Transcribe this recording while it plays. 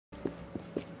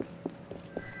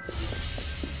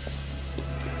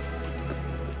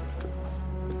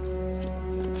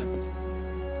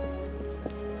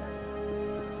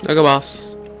There go,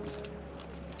 boss.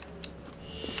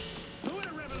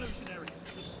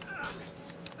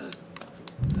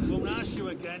 Won't ask you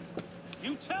again.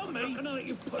 You tell me. I know that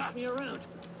you pushed me around.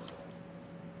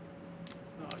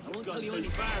 Oh, I won't tell you any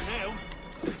far now.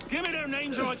 Give me their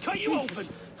names or I'll cut you open.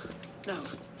 No.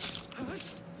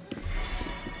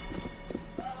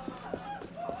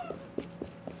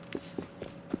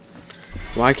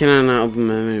 Why can I not open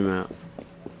my mini-map?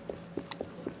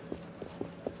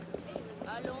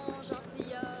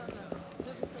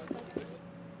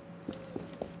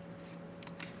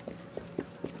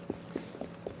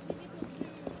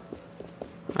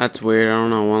 That's weird. I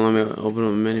don't know. Won't let me open up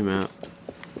a mini-map.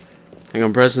 I think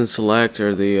I'm pressing select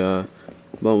or the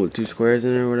button with 2 squares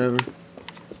in it or whatever.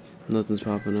 Nothing's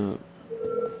popping up.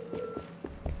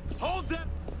 Hold them.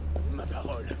 Ma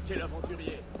parole. Quel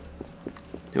aventurier.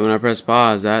 And when I press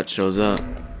pause, that shows up.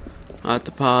 At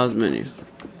the pause menu.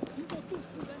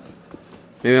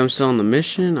 Maybe I'm still on the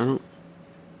mission? I don't...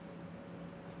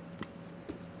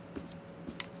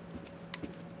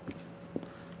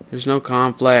 There's no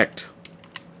conflict.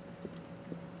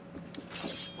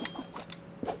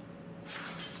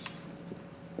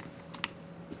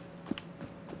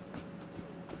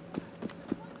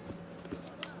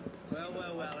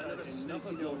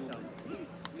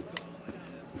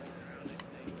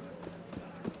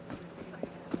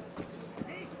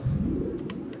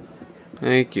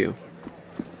 Thank you.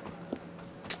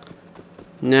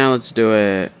 Now let's do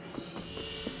it.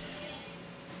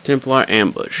 Templar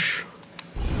ambush.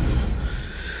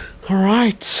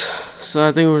 Alright. So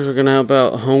I think we're gonna help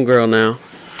out Homegirl now.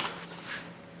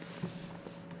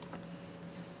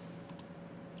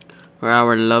 Or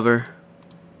our lover.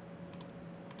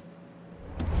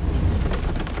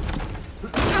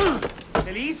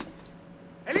 Elise?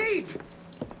 Elise!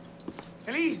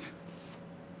 Elise!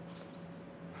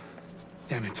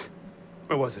 Damn it.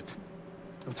 Where was it?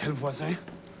 L'hôtel voisin?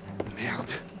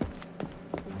 Merde.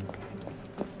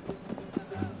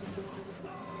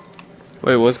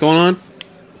 Wait, what's going on?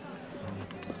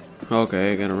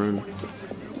 Okay, I gotta run. I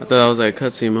thought that was like a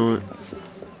cutscene moment.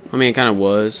 I mean, it kind of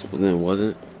was, but then it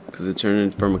wasn't. Because it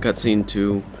turned from a cutscene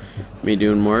to me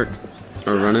doing work.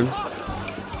 Or running.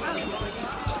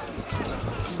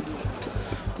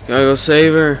 Gotta go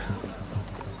save her.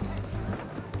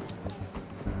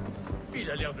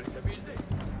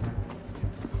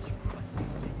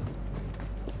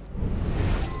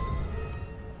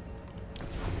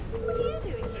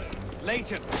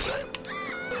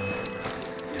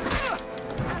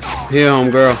 Here,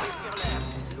 homegirl.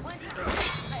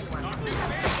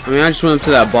 I mean, I just went up to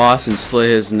that boss and slit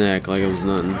his neck like it was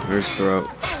nothing, or his throat.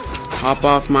 Hop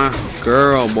off my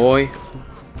girl, boy.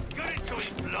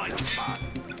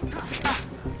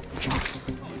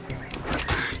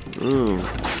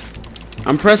 Oh.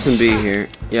 I'm pressing B here.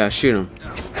 Yeah, shoot him.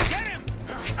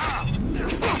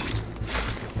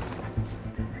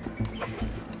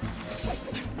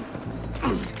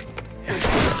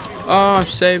 Oh,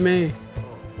 save me.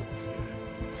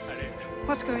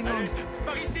 What's going on?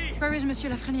 Where is Monsieur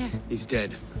Lafreniere? He's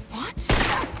dead. What?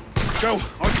 Go.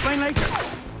 I'll explain later.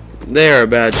 They're a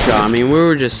bad shot. I mean, we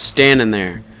were just standing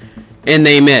there. And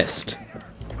they missed.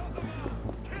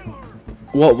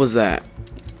 What was that?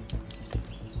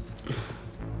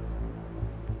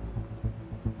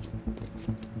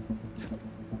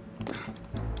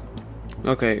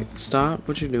 Okay, stop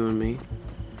what you're doing, me.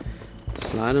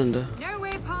 Slide under. No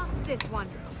way past this one.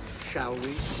 Shall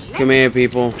we? Come here,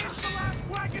 people.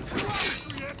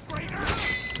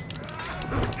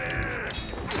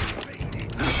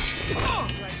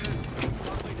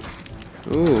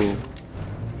 Ooh.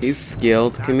 He's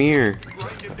skilled. Come here.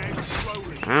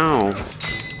 Ow.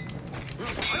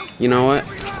 You know what?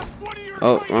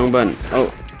 Oh, wrong button. Oh.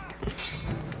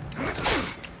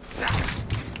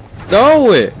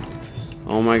 Throw it!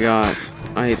 Oh my god.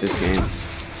 I hate this game.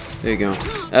 There you go.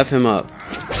 F him up.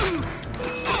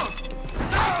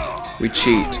 We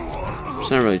cheat.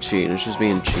 It's not really cheating, it's just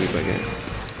being cheap, I guess.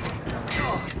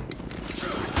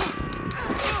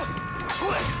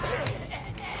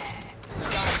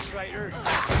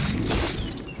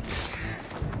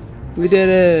 We did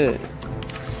it!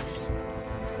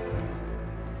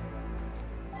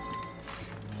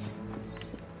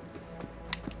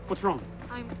 What's wrong?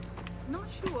 I'm not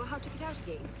sure how to get out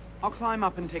again. I'll climb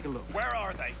up and take a look. Where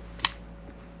are they?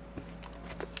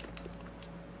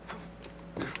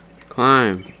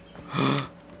 Climb.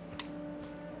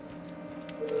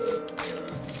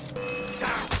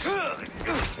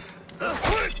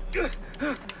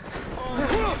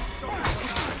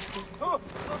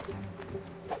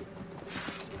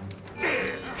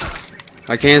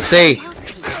 I can't see.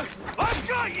 I've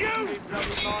got you!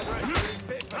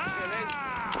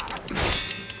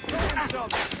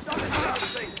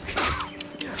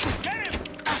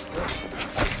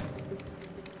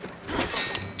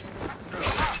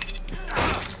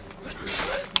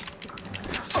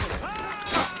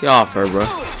 Get off her, bro.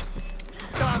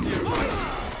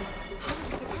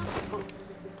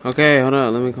 Okay, hold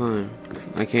on. Let me climb.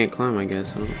 I can't climb, I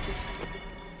guess. Huh?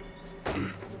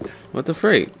 What the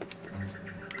freak?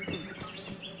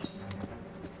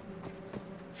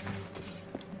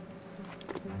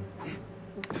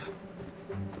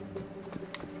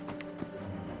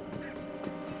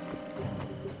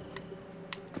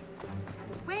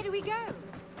 Where do we go?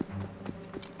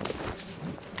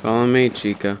 Follow me,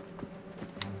 Chica.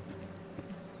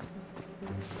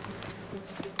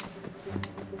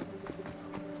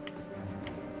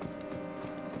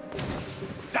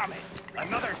 Damn it!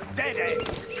 Another dead end!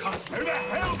 How the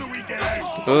hell do we get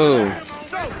out? Oh.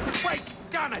 No! Wait!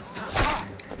 Damn it!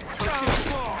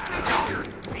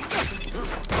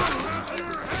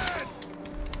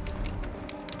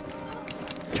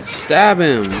 Stab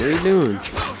him! What are you doing?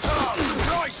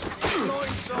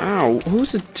 Ow!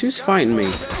 Who's fighting me?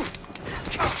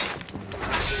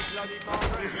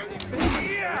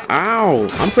 Ow!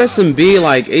 I'm pressing B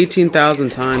like 18,000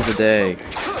 times a day.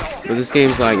 But this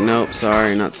game's like, nope,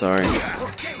 sorry, not sorry.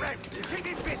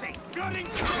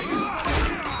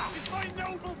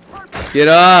 Get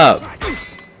up!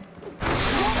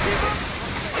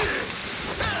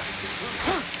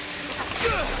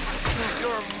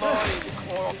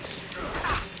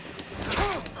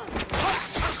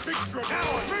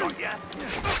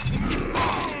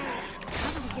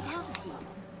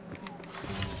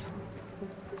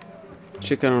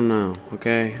 Chick, I don't know,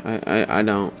 okay? I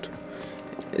don't.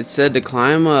 It said to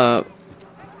climb up,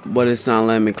 but it's not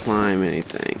letting me climb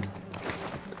anything.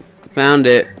 Found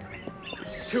it.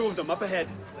 2 of them up ahead.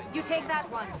 You take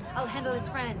that one. I'll handle his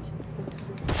friend.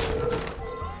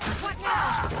 What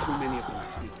now? Too many of them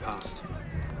to sneak past.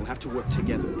 We'll have to work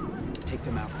together. Take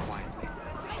them out quietly.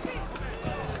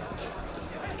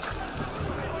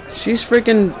 She's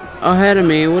freaking ahead of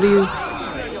me. What are you?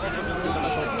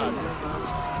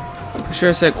 I'm sure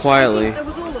I said quietly. That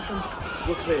was all of them.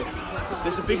 We're clear.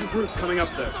 There's a bigger group coming up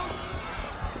though.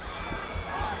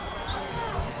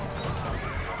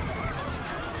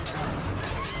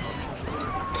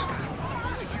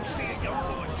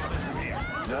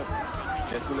 No.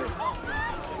 Yes, we live.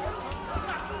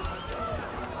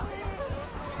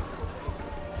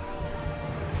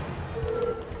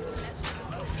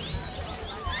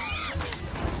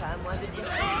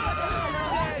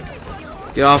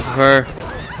 Get off of her.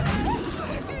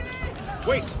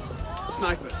 Wait!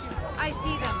 Snipers. I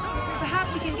see them.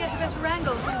 Perhaps you can get a better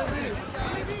angle from the roof.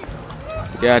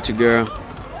 Gotcha, girl.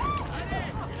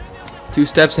 2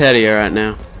 steps ahead of you right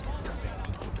now.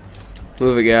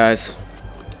 Move it, guys.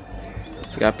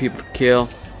 Got people to kill.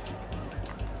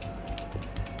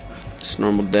 Just a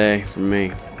normal day for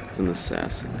me, because I'm an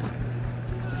assassin.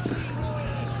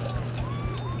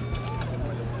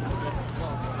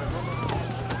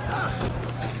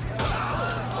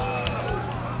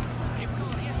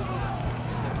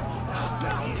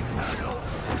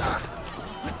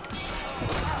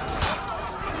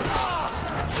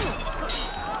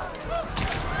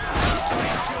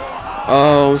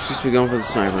 Oh, I'm supposed to be going for the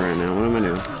sniper right now. What am I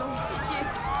doing?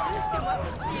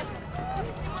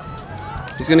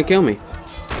 He's gonna kill me.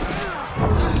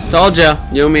 Told ya.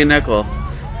 You owe me a nickel.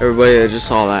 Everybody that just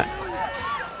saw that.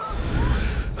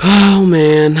 Oh,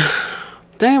 man.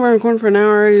 Dang, we're recording for an hour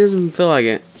already. Doesn't feel like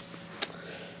it.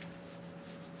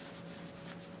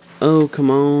 Oh,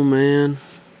 come on, man.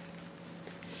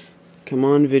 Come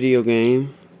on, video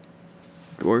game.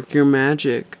 Work your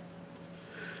magic.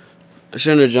 I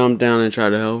shouldn't have jumped down and tried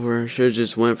to help her. Should have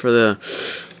just went for the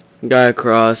guy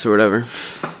across or whatever.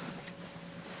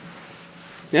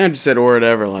 Yeah, I just said or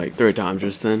whatever like 3 times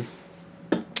just then.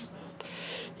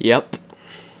 Yep.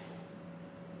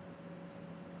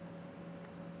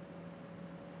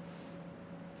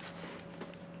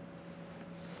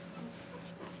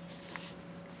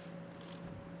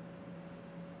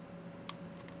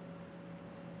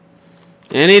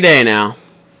 Any day now.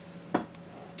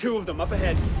 2 of them up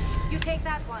ahead. You take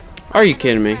that one. Are you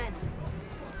kidding me?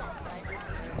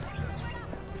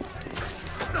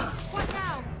 What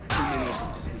now? Too many of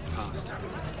them to sneak past.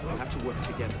 We'll have to work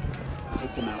together.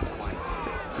 Take them out quietly.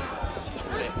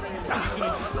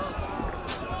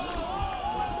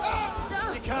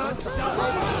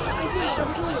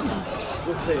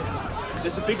 We're clear.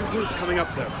 There's a bigger group coming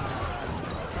up though.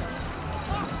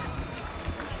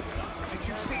 Did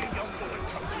you see a young woman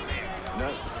come through there? No.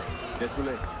 Yes, we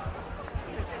live.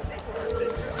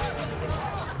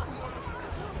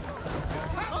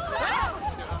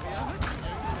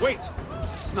 Wait!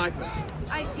 Snipers.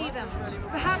 I see them.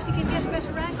 Perhaps you can get a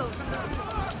better angle from the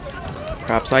roof.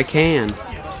 Perhaps I can.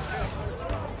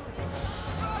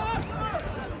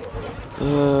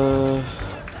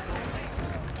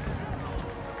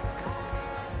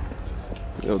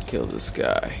 Go kill this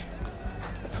guy.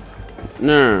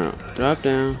 No. Drop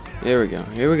down. Here we go.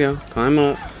 Here we go. Climb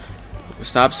up.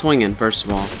 Stop swinging, first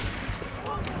of all.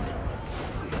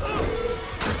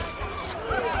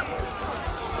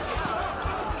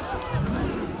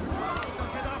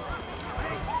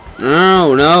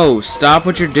 No. Stop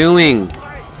what you're doing.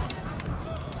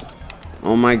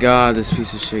 Oh my god, this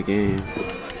piece of shit game.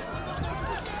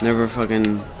 Never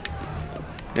fucking...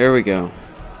 There we go.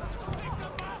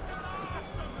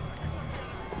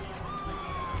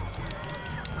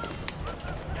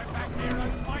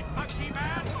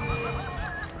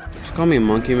 Just call me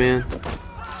Monkey Man.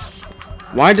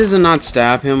 Why does it not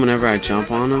stab him whenever I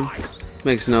jump on him?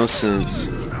 Makes no sense.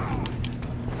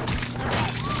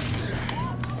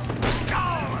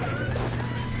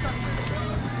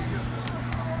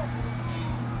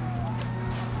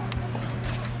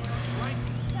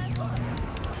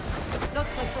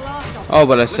 Looks like the last of them. Oh,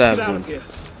 but I Let's get stabbed out him. of here.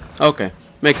 Okay,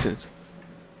 makes sense.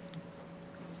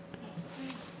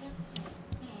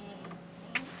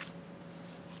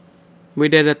 We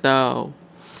did it though.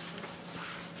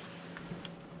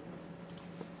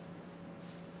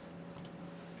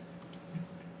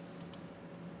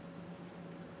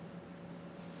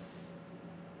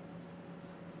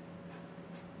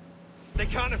 They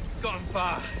can't have gone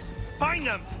far. Find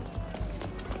them!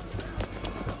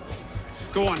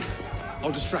 Go on.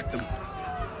 I'll distract them.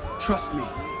 Trust me.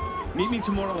 Meet me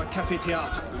tomorrow at Café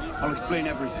Théâtre. I'll explain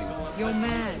everything. You're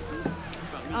mad.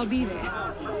 I'll be there.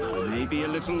 I may be a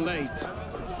little late.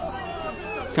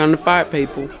 Time to fight,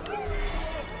 people.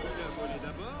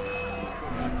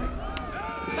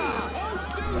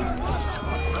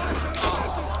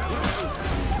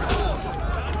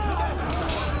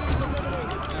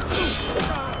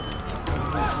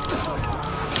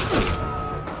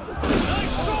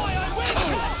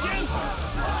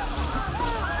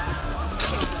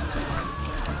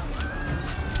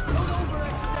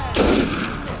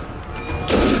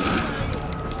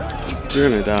 You're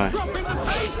gonna die.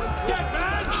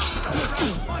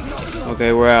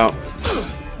 Okay, we're out.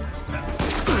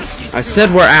 I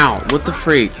said we're out. What the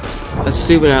freak? That's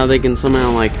stupid how they can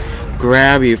somehow, like,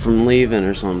 grab you from leaving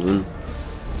or something.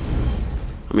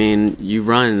 I mean, you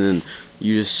run and then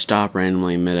you just stop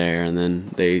randomly in midair and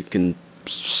then they can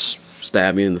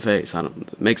stab you in the face.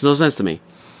 It makes no sense to me.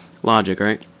 Logic,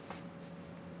 right?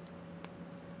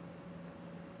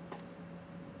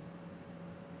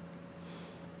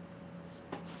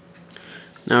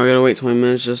 Now we gotta wait 20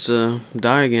 minutes just to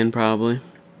die again, probably.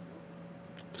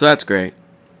 So that's great.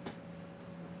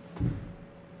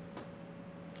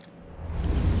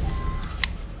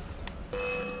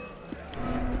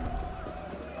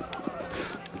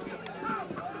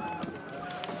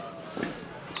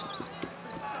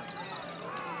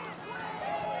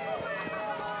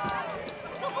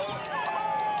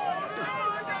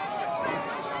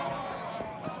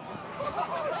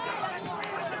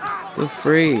 The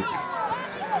freak.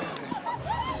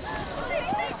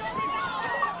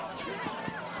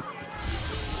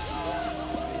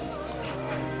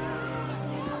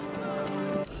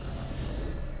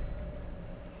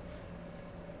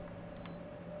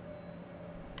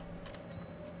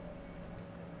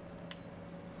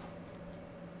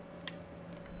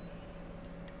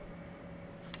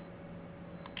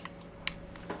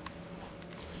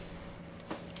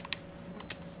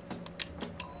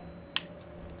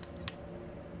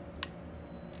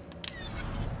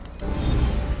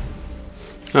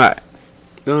 Alright,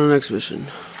 go on to the next mission.